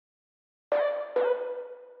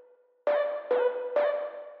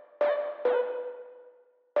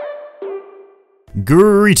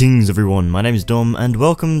Greetings everyone, my name is Dom and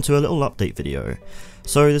welcome to a little update video.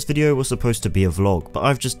 So this video was supposed to be a vlog, but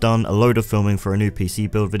I've just done a load of filming for a new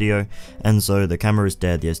PC build video, and so the camera is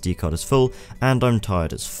dead, the SD card is full, and I'm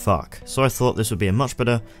tired as fuck. So I thought this would be a much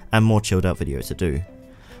better and more chilled out video to do.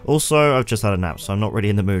 Also, I've just had a nap, so I'm not really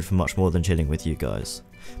in the mood for much more than chilling with you guys.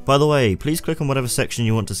 By the way, please click on whatever section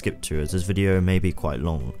you want to skip to, as this video may be quite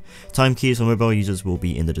long. Time keys for mobile users will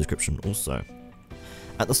be in the description also.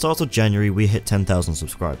 At the start of January we hit 10,000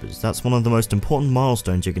 subscribers. That's one of the most important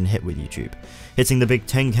milestones you can hit with YouTube. Hitting the big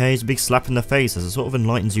 10k is a big slap in the face, as it sort of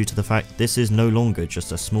enlightens you to the fact this is no longer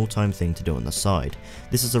just a small time thing to do on the side.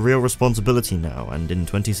 This is a real responsibility now, and in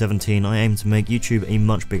 2017 I aim to make YouTube a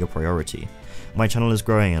much bigger priority. My channel is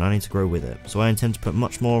growing and I need to grow with it, so I intend to put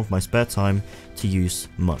much more of my spare time to use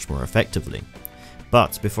much more effectively.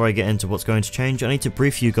 But before I get into what's going to change, I need to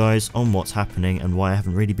brief you guys on what's happening and why I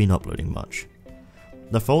haven't really been uploading much.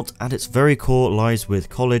 The fault at its very core lies with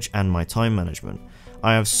college and my time management.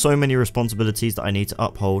 I have so many responsibilities that I need to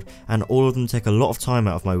uphold, and all of them take a lot of time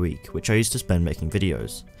out of my week, which I used to spend making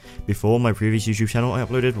videos. Before my previous YouTube channel I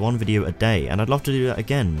uploaded one video a day, and I'd love to do that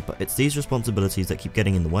again, but it's these responsibilities that keep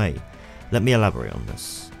getting in the way. Let me elaborate on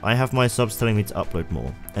this. I have my subs telling me to upload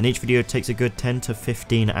more, and each video takes a good 10 to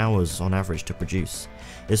 15 hours on average to produce.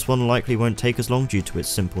 This one likely won't take as long due to its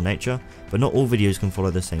simple nature, but not all videos can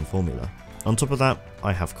follow the same formula. On top of that,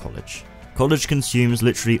 I have college. College consumes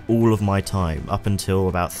literally all of my time, up until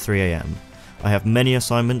about 3 AM. I have many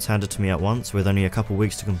assignments handed to me at once, with only a couple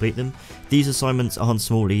weeks to complete them. These assignments aren't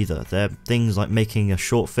small either. They're things like making a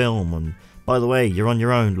short film, and by the way, you're on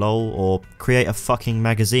your own, lol, or create a fucking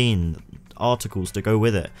magazine, articles to go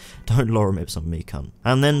with it. Don't lorem ipsum me, cunt.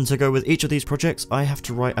 And then to go with each of these projects, I have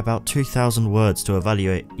to write about 2,000 words to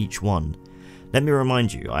evaluate each one. Let me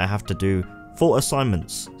remind you, I have to do 4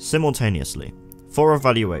 assignments simultaneously, 4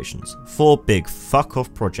 evaluations, 4 big fuck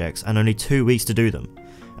off projects, and only 2 weeks to do them.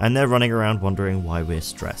 And they're running around wondering why we're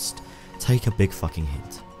stressed. Take a big fucking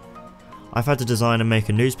hint. I've had to design and make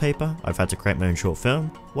a newspaper, I've had to create my own short film.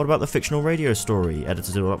 What about the fictional radio story,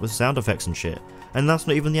 edited it up with sound effects and shit? And that's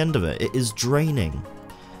not even the end of it, it is draining.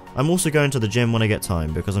 I'm also going to the gym when I get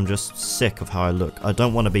time, because I'm just sick of how I look. I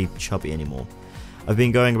don't want to be chubby anymore. I've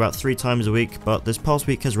been going about 3 times a week, but this past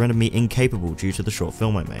week has rendered me incapable due to the short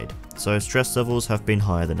film I made, so stress levels have been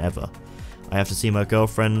higher than ever. I have to see my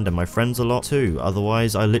girlfriend and my friends a lot too,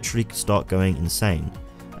 otherwise I literally start going insane.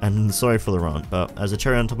 And sorry for the rant, but as a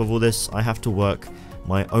cherry on top of all this, I have to work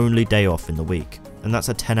my only day off in the week, and that's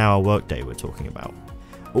a 10-hour workday we're talking about.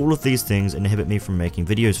 All of these things inhibit me from making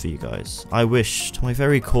videos for you guys. I wish, to my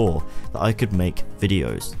very core, that I could make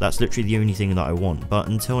videos. That's literally the only thing that I want, but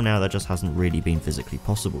until now that just hasn't really been physically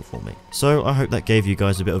possible for me. So I hope that gave you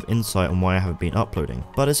guys a bit of insight on why I haven't been uploading,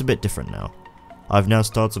 but it's a bit different now. I've now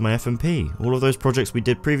started my FMP. All of those projects we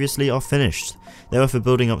did previously are finished. They were for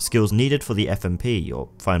building up skills needed for the FMP, or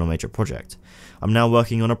final major project. I'm now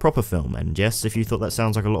working on a proper film, and yes, if you thought that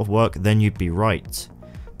sounds like a lot of work, then you'd be right.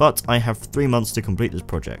 But I have 3 months to complete this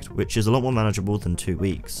project, which is a lot more manageable than 2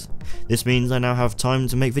 weeks. This means I now have time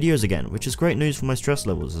to make videos again, which is great news for my stress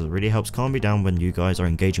levels, as it really helps calm me down when you guys are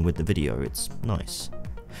engaging with the video. It's nice.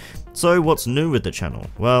 So what's new with the channel?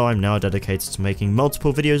 Well, I'm now dedicated to making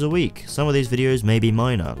multiple videos a week. Some of these videos may be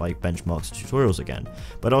minor, like benchmarks and tutorials again,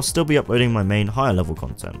 but I'll still be uploading my main higher level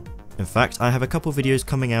content. In fact, I have a couple videos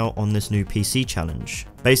coming out on this new PC challenge.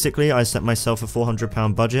 Basically, I set myself a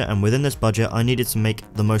 £400 budget, and within this budget I needed to make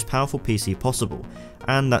the most powerful PC possible,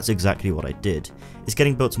 and that's exactly what I did. It's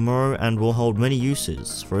getting built tomorrow and will hold many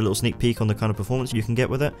uses. For a little sneak peek on the kind of performance you can get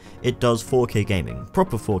with it, it does 4K gaming,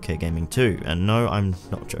 proper 4K gaming too, and no, I'm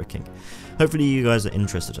not joking. Hopefully you guys are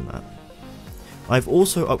interested in that. I've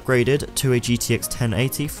also upgraded to a GTX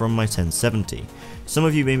 1080 from my 1070. Some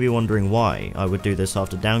of you may be wondering why I would do this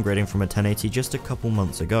after downgrading from a 1080 just a couple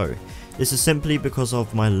months ago. This is simply because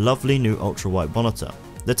of my lovely new ultra-wide monitor.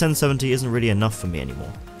 The 1070 isn't really enough for me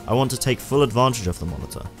anymore. I want to take full advantage of the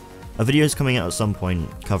monitor. A video is coming out at some point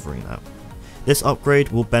covering that. This upgrade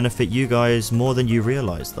will benefit you guys more than you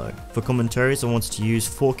realise though. For commentaries I wanted to use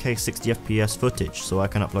 4K 60fps footage so I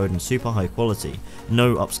can upload in super high quality,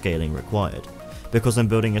 no upscaling required. Because I'm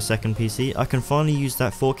building a second PC, I can finally use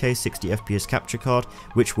that 4K 60fps capture card,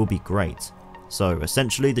 which will be great. So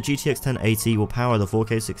essentially the GTX 1080 will power the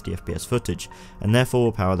 4K 60fps footage, and therefore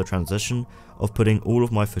will power the transition of putting all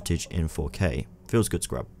of my footage in 4K. Feels good,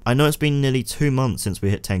 scrub. I know it's been nearly 2 months since we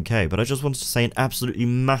hit 10k, but I just wanted to say an absolutely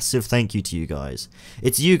massive thank you to you guys.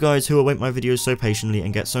 It's you guys who await my videos so patiently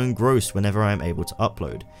and get so engrossed whenever I am able to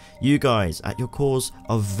upload. You guys, at your cores,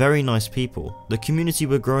 are very nice people. The community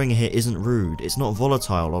we're growing here isn't rude, it's not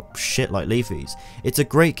volatile or shit like Leafy's. It's a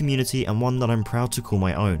great community and one that I'm proud to call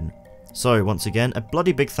my own. So once again, a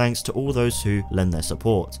bloody big thanks to all those who lend their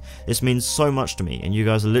support. This means so much to me, and you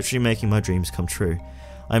guys are literally making my dreams come true.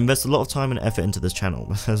 I invest a lot of time and effort into this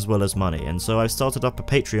channel, as well as money, and so I've started up a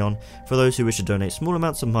Patreon for those who wish to donate small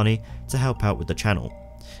amounts of money to help out with the channel.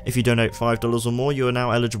 If you donate $5 or more, you are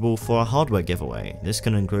now eligible for a hardware giveaway. This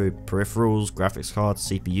can include peripherals, graphics cards,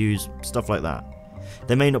 CPUs, stuff like that.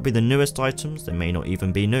 They may not be the newest items, they may not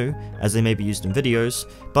even be new, as they may be used in videos,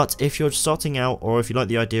 but if you're starting out or if you like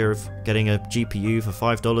the idea of getting a GPU for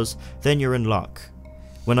 $5, then you're in luck.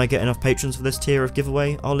 When I get enough patrons for this tier of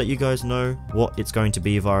giveaway, I'll let you guys know what it's going to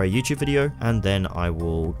be via a YouTube video, and then I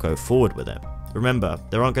will go forward with it. Remember,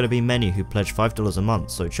 there aren't going to be many who pledge $5 a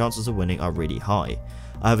month, so chances of winning are really high.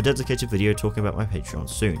 I have a dedicated video talking about my Patreon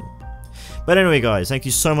soon. But anyway guys, thank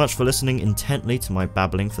you so much for listening intently to my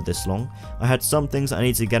babbling for this long. I had some things I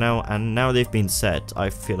need to get out, and now they've been said, I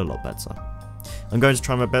feel a lot better. I'm going to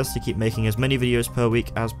try my best to keep making as many videos per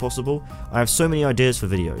week as possible. I have so many ideas for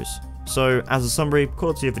videos. So, as a summary,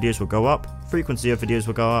 quality of videos will go up, frequency of videos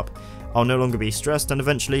will go up, I'll no longer be stressed, and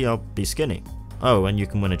eventually I'll be skinny. Oh, and you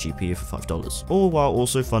can win a GPU for $5. All while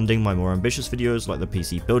also funding my more ambitious videos like the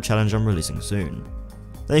PC build challenge I'm releasing soon.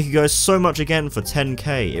 Thank you guys so much again for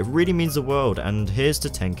 10k, it really means the world, and here's to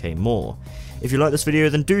 10k more. If you like this video,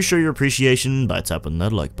 then do show your appreciation by tapping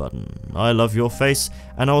that like button. I love your face,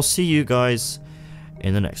 and I'll see you guys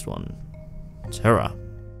in the next one. Terra.